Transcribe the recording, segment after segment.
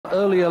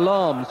early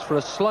alarms for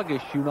a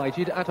sluggish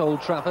United at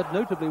Old Trafford,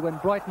 notably when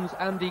Brighton's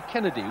Andy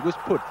Kennedy was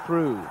put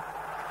through.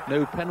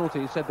 No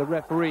penalty, said the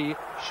referee.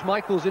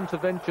 Schmeichel's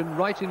intervention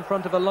right in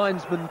front of a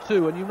linesman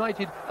too, and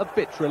United a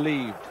bit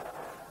relieved.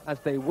 As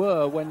they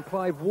were when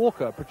Clive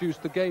Walker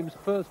produced the game's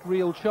first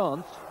real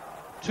chance.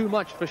 Too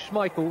much for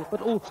Schmeichel,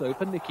 but also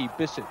for Nicky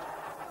Bissett.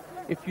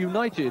 If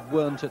United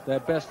weren't at their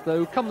best,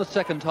 though, come the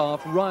second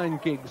half, Ryan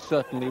Giggs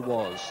certainly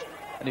was.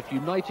 And if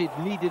United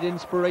needed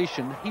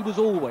inspiration, he was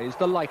always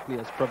the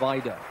likeliest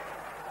provider.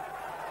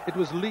 It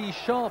was Lee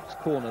Sharpe's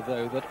corner,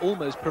 though, that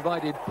almost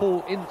provided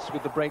Paul Ince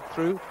with the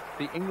breakthrough,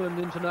 the England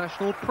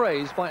international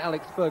praised by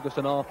Alex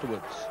Ferguson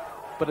afterwards.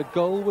 But a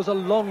goal was a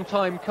long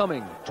time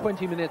coming.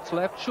 20 minutes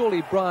left.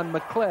 Surely Brian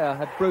McClair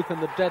had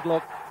broken the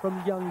deadlock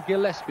from young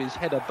Gillespie's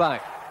header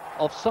back.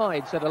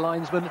 Offside, said a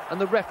linesman,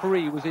 and the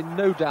referee was in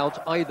no doubt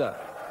either.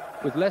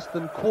 With less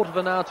than quarter of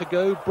an hour to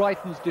go,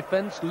 Brighton's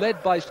defence,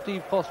 led by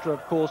Steve Foster,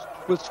 of course,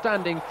 was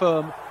standing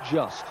firm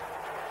just.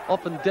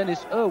 Often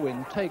Denis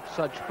Irwin takes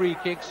such free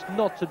kicks,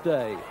 not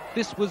today.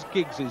 This was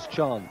Giggs's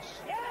chance.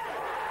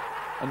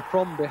 And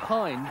from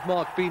behind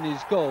Mark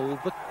Beeney's goal,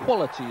 the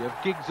quality of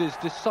Giggs's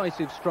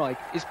decisive strike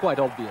is quite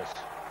obvious.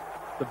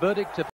 The verdict